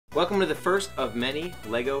Welcome to the first of many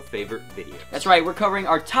LEGO favorite videos. That's right, we're covering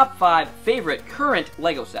our top 5 favorite current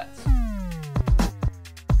LEGO sets.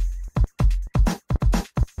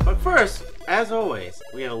 But first, as always,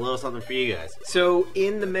 we have a little something for you guys. So,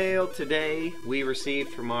 in the mail today, we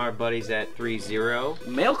received from our buddies at 30.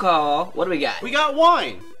 Mail call. What do we got? We got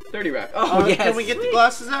wine! 30 rack. Oh, yes. Can we get the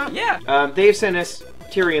glasses out? Yeah. They've sent us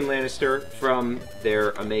Tyrion Lannister from their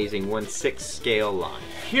amazing 1/6 scale line.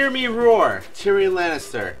 Hear me roar, Tyrion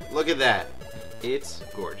Lannister. Look at that. It's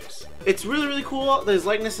gorgeous. It's really, really cool. His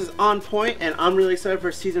likeness is on point, and I'm really excited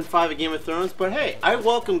for Season 5 of Game of Thrones. But hey, I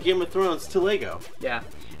welcome Game of Thrones to LEGO. Yeah.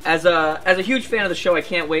 As a huge fan of the show, I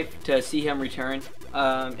can't wait to see him return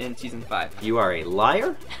in Season 5. You are a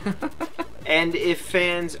liar. And if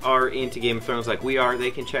fans are into Game of Thrones like we are, they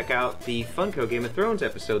can check out the Funko Game of Thrones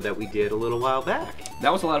episode that we did a little while back.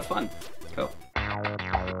 That was a lot of fun. Cool.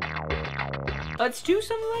 Let's do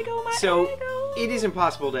some LEGO. So, it is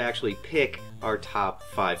impossible to actually pick our top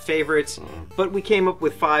 5 favorites, but we came up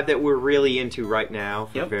with 5 that we're really into right now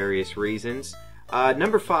for various reasons.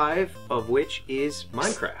 Number 5 of which is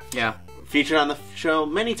Minecraft. Yeah. Featured on the show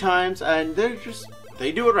many times, and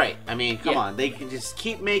they do it right. I mean, come on. They can just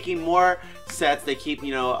keep making more sets. They keep,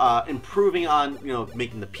 improving on,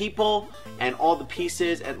 making the people and all the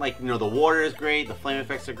pieces. And, the water is great. The flame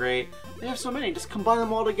effects are great. They have so many. Just combine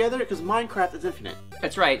them all together because Minecraft is infinite.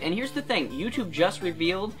 That's right. And here's the thing. YouTube just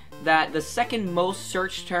revealed that the second most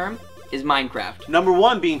searched term is Minecraft. Number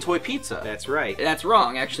 1 being toy pizza. That's right. That's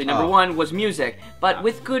wrong, actually. Number 1 was music, but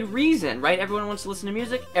with good reason, right? Everyone wants to listen to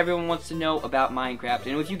music. Everyone wants to know about Minecraft.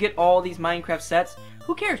 And if you get all these Minecraft sets,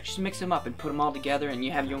 who cares? Just mix them up and put them all together and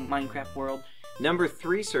you have your own Minecraft world. Number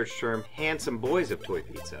 3 search term, handsome boys of toy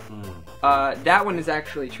pizza. That one is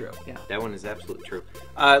actually true. Yeah. That one is absolutely true.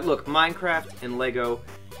 Look, Minecraft and LEGO,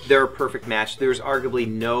 they're a perfect match. There's arguably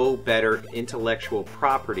no better intellectual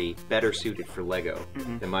property better suited for LEGO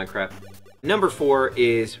than Minecraft. Number 4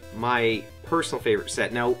 is my personal favorite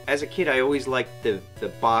set. Now, as a kid, I always liked the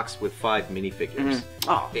box with 5 minifigures.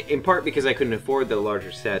 In part because I couldn't afford the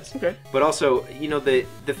larger sets. Okay. But also,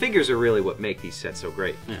 the figures are really what make these sets so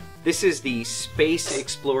great. Yeah. This is the Space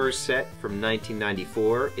Explorers set from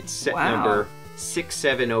 1994. It's set number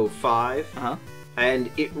 6705.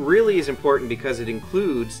 And it really is important because it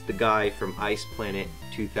includes the guy from Ice Planet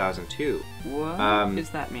 2002. What does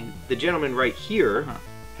that mean? The gentleman right here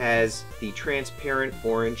has the transparent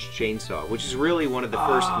orange chainsaw, which is really one of the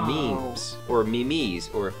first memes, or memes,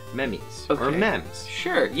 or memes, or memes.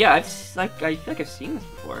 Sure, yeah, I feel like I've seen this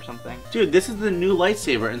before or something. Dude, this is the new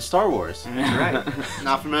lightsaber in Star Wars. Right.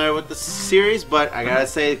 Not familiar with the series, but I gotta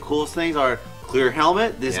say the coolest things are clear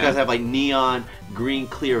helmet. These guys have neon green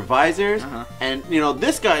clear visors, and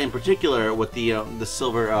this guy in particular with the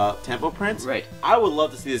silver tempo prints. Right. I would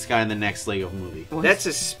love to see this guy in the next LEGO movie. That's a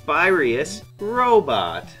Spyrius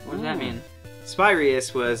robot. What does that mean?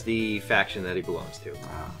 Spyrius was the faction that he belongs to.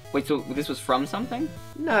 Wait, so this was from something?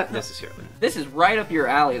 Not necessarily. This is right up your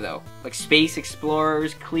alley, though. Like Space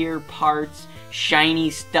Explorers, clear parts,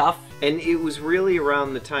 shiny stuff. And it was really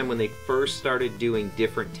around the time when they first started doing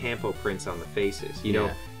different tampo prints on the faces.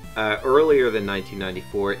 Earlier than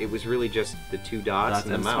 1994, it was really just the 2 dots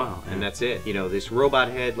and the mouth, and that's it. This robot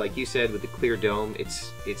head, like you said, with the clear dome,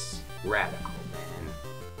 it's radical, man.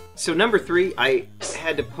 So number 3, I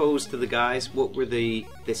had to pose to the guys what were the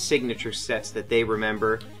signature sets that they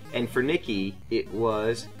remember. And for Nicky, it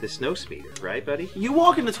was the Snowspeeder, right, buddy? You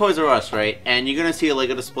walk into Toys R Us, right, and you're going to see a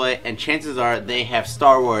LEGO display, and chances are they have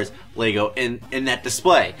Star Wars LEGO in that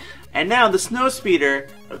display. And now the Snowspeeder,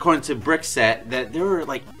 according to Brickset, that there were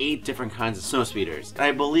 8 different kinds of Snowspeeders. And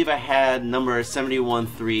I believe I had number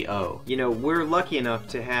 7130. We're lucky enough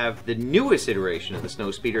to have the newest iteration of the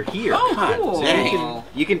Snowspeeder here. Oh, cool. So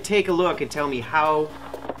you can take a look and tell me how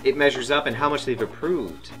it measures up and how much they've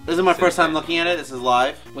improved. This is my first time looking at it. This is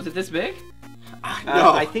live. Was it this big?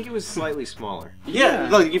 No. I think it was slightly smaller. Yeah,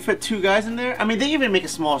 look, you fit 2 guys in there. I mean, they even make a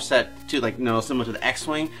smaller set, too, similar to the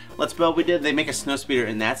X-Wing Let's Build we did. They make a Snowspeeder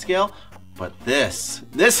in that scale. But this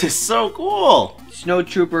is so cool!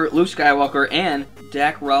 Snowtrooper, Luke Skywalker, and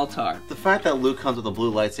Dak Raltar. The fact that Luke comes with a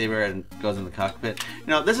blue lightsaber and goes in the cockpit.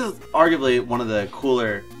 This is arguably one of the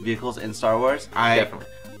cooler vehicles in Star Wars. Definitely.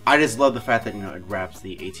 I just love the fact that, it wraps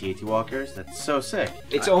the AT-AT walkers. That's so sick.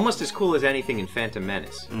 It's almost as cool as anything in Phantom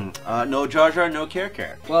Menace. No Jar Jar, no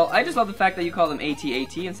Care. Well, I just love the fact that you call them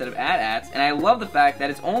AT-AT instead of AT-ATs, and I love the fact that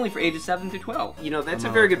it's only for ages 7 through 12. That's a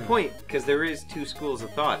very good point, because there is 2 schools of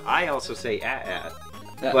thought. I also say AT-AT.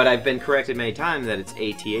 But I've been corrected many times that it's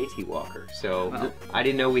AT-AT Walker. So I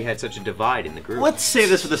didn't know we had such a divide in the group. Let's save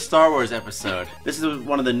this for the Star Wars episode. This is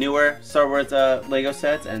one of the newer Star Wars Lego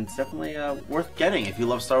sets, and it's definitely worth getting if you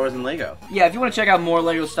love Star Wars and Lego. Yeah, if you want to check out more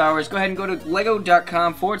Lego Star Wars, go ahead and go to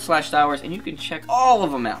lego.com/Star Wars, and you can check all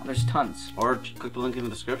of them out. There's tons. Or click the link in the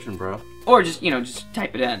description, bro. Or just, just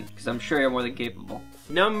type it in, because I'm sure you're more than capable.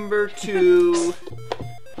 Number 2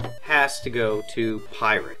 has to go to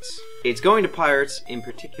Pirates. It's going to Pirates in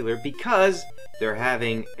particular because they're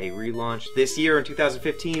having a relaunch. This year in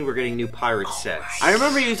 2015, we're getting new Pirate sets. I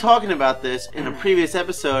remember you talking about this in a previous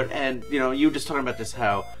episode, and you were just talking about this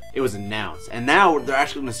how it was announced, and now they're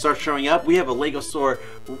actually going to start showing up. We have a Lego store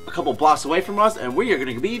a couple blocks away from us, and we are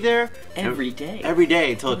going to be there every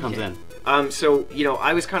day until it comes in. So,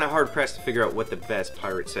 I was kind of hard-pressed to figure out what the best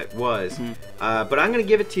pirate set was, but I'm going to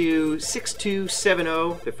give it to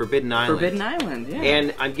 6270, the Forbidden Island. Forbidden Island, yeah.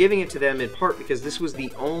 And I'm giving it to them in part because this was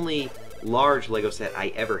the only large Lego set I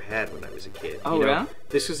ever had when I was a kid. Oh, yeah?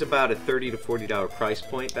 This was about a $30 to $40 price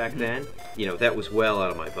point back then. That was well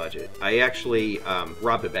out of my budget. I actually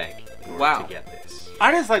robbed a bank in order to get this.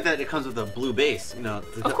 I just like that it comes with a blue base,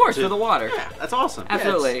 Of course, for the water. Yeah, that's awesome.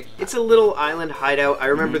 Absolutely. Yeah, it's a little island hideout. I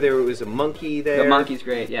remember there was a monkey there. The monkey's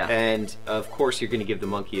great, yeah. And, of course, you're going to give the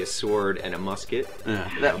monkey a sword and a musket.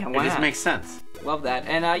 It just makes sense. Love that.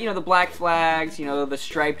 And, the black flags, the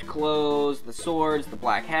striped clothes, the swords, the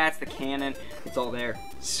black hats, the cannon. It's all there.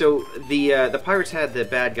 So, the pirates had the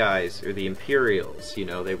bad guys, or the Imperials,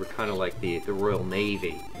 they were kind of like the Royal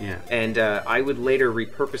Navy. Yeah. And I would later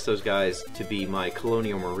repurpose those guys to be my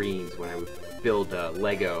Colonial Marines when I would build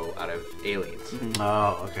Lego out of aliens.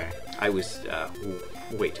 Oh, okay. I was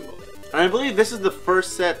way too old. And I believe this is the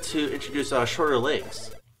first set to introduce shorter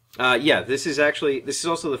legs. Yeah, this is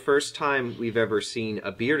also the first time we've ever seen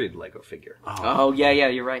a bearded Lego figure. Oh yeah,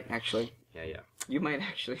 you're right, actually. Yeah. You might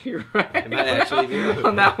actually be right. I might actually be right.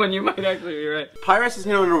 On that one, you might actually be right. Pirates is,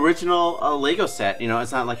 an original Lego set.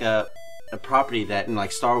 It's not like a property that, in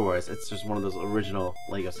like Star Wars, it's just one of those original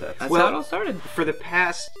Lego sets. That's how it all started. For the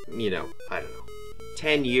past, I don't know,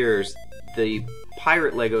 10 years, the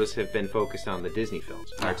pirate Legos have been focused on the Disney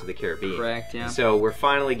films, Pirates of the Caribbean. Correct, yeah. So we're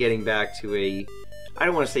finally getting back to I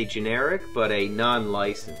don't want to say generic, but a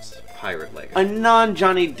non-licensed pirate Lego. A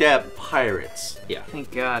non-Johnny Depp Pirates. Yeah. Thank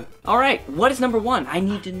God. All right, what is number 1? I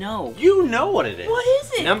need to know. You know what it is. What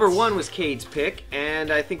is it? Number 1 was Cade's pick, and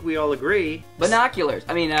I think we all agree. Binoculars.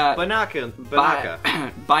 I mean, Bionicle.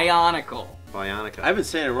 Bionica. I've been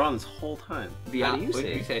saying it wrong this whole time. How do you what say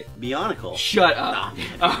did you say? Bionicle. Shut up.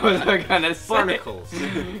 I was gonna say. Barnacles.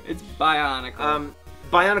 It's Bionicle.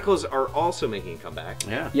 Bionicles are also making a comeback.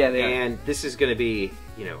 Yeah. Yeah, they are. And this is going to be,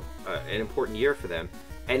 an important year for them.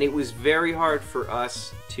 And it was very hard for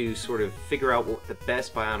us to sort of figure out what the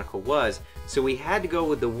best Bionicle was. So we had to go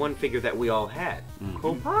with the one figure that we all had.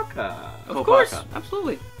 Kopaka. Of course.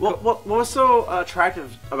 Absolutely. What was so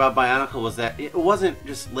attractive about Bionicle was that it wasn't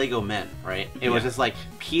just Lego men, right? It was just like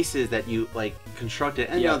pieces that you constructed.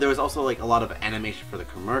 And there was also a lot of animation for the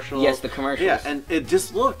commercials. Yes, the commercials. Yeah, and it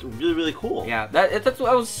just looked really, really cool. Yeah, that's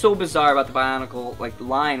what was so bizarre about the Bionicle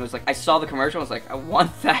line was I saw the commercial and I was like, I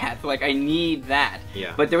want that. I need that.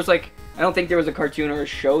 Yeah. But there was I don't think there was a cartoon or a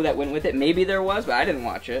show that went with it. Maybe there was, but I didn't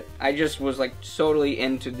watch it. I just was totally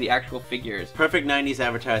into the actual figures. Perfect 90s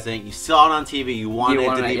advertising. You saw it on TV. You wanted it.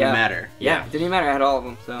 It didn't even matter. Yeah, it didn't even matter. I had all of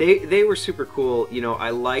them. So. They were super cool. I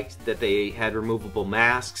liked that they had removable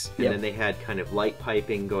masks, and then they had kind of light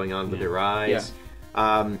piping going on with their eyes.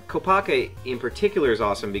 Yeah. Kopaka in particular is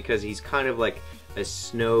awesome because he's kind of like a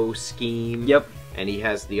snow scheme. Yep. And he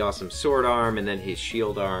has the awesome sword arm and then his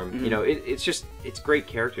shield arm. It's great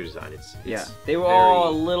character design. It's they were all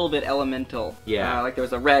a little bit elemental. Yeah. There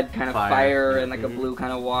was a red kind of fire and a blue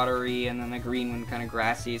kind of watery, and then a green one kind of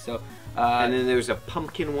grassy. So. And then there was a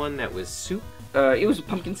pumpkin one that was soup. It was a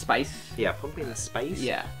pumpkin spice. Yeah, pumpkin spice.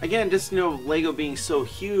 Yeah. Again, just Lego being so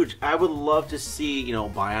huge, I would love to see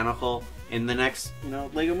Bionicle in the next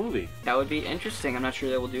Lego movie. That would be interesting. I'm not sure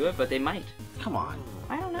they will do it, but they might. Come on.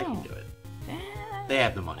 I don't know. They can do it. They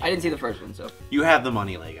have the money. I didn't see the first one, so. You have the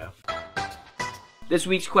money, Lego. This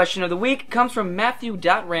week's question of the week comes from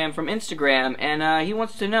Matthew.ram from Instagram, and he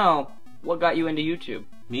wants to know, what got you into YouTube?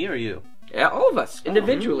 Me or you? Yeah, all of us,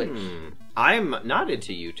 individually. I'm not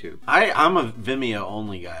into YouTube. I'm a Vimeo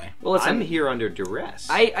only guy. Well, listen, I'm here under duress.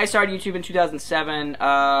 I started YouTube in 2007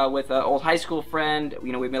 with an old high school friend.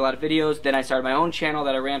 We made a lot of videos. Then I started my own channel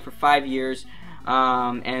that I ran for 5 years.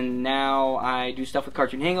 And now I do stuff with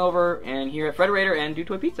Cartoon Hangover and here at Frederator and do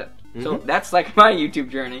Toy Pizza. So that's my YouTube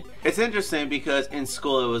journey. It's interesting because in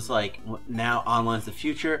school it was now online's the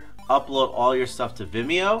future. Upload all your stuff to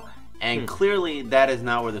Vimeo. And clearly, that is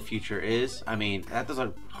not where the future is. I mean, that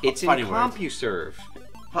doesn't. It's in CompuServe.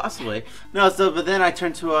 Possibly. No, but then I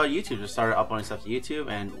turned to YouTube, just started uploading stuff to YouTube,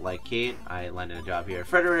 and like Cade, I landed a job here at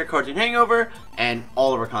Frederator Cartoon Hangover, and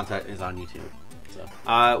all of our content is on YouTube.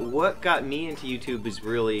 So. What got me into YouTube is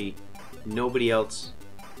really nobody else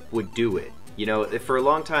would do it. You know, for a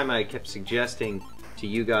long time I kept suggesting to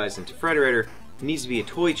you guys and to Frederator, there needs to be a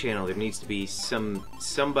toy channel, there needs to be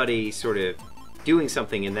somebody sort of doing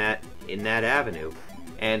something in that avenue.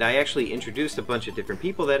 And I actually introduced a bunch of different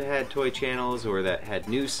people that had toy channels or that had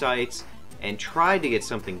news sites and tried to get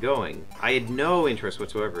something going. I had no interest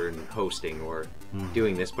whatsoever in hosting or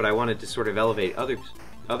doing this, but I wanted to sort of elevate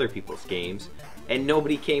other people's games, and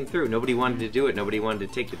nobody came through. Nobody wanted to do it. Nobody wanted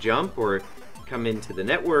to take the jump or come into the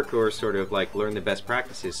network or sort of like learn the best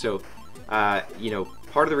practices. So, you know,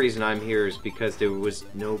 part of the reason I'm here is because there was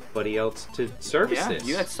nobody else to service this.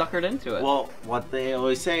 You got suckered into it. Well, what they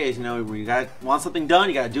always say is, you know, when you want something done,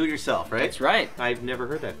 you gotta do it yourself, right? That's right. I've never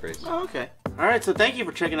heard that phrase. Oh, okay. Alright, so thank you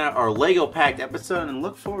for checking out our Lego Packed episode, and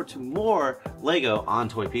look forward to more Lego on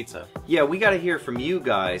Toy Pizza. Yeah, we gotta hear from you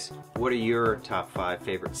guys. What are your top 5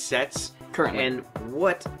 favorite sets? Currently. And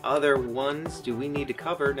what other ones do we need to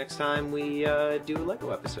cover next time we do a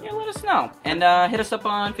Lego episode? Yeah, let us know. And hit us up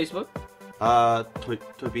on Facebook.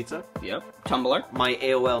 Toy Pizza? Yep. Tumblr. My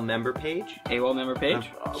AOL member page. AOL member page.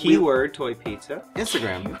 Keyword Toy Pizza.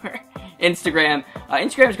 Instagram. Instagram.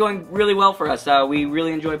 Instagram is going really well for us. We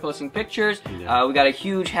really enjoy posting pictures. Yeah. We got a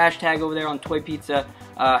huge hashtag over there on Toy Pizza.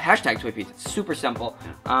 Hashtag Toy Pizza. It's super simple.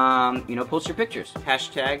 You know, post your pictures.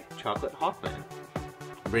 Hashtag Chocolate Hawkman.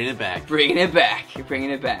 Bringing it back. Bringing it back. You're bringing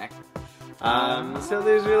it back. So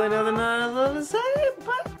there's really nothing else to say,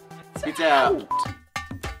 but Pizza out.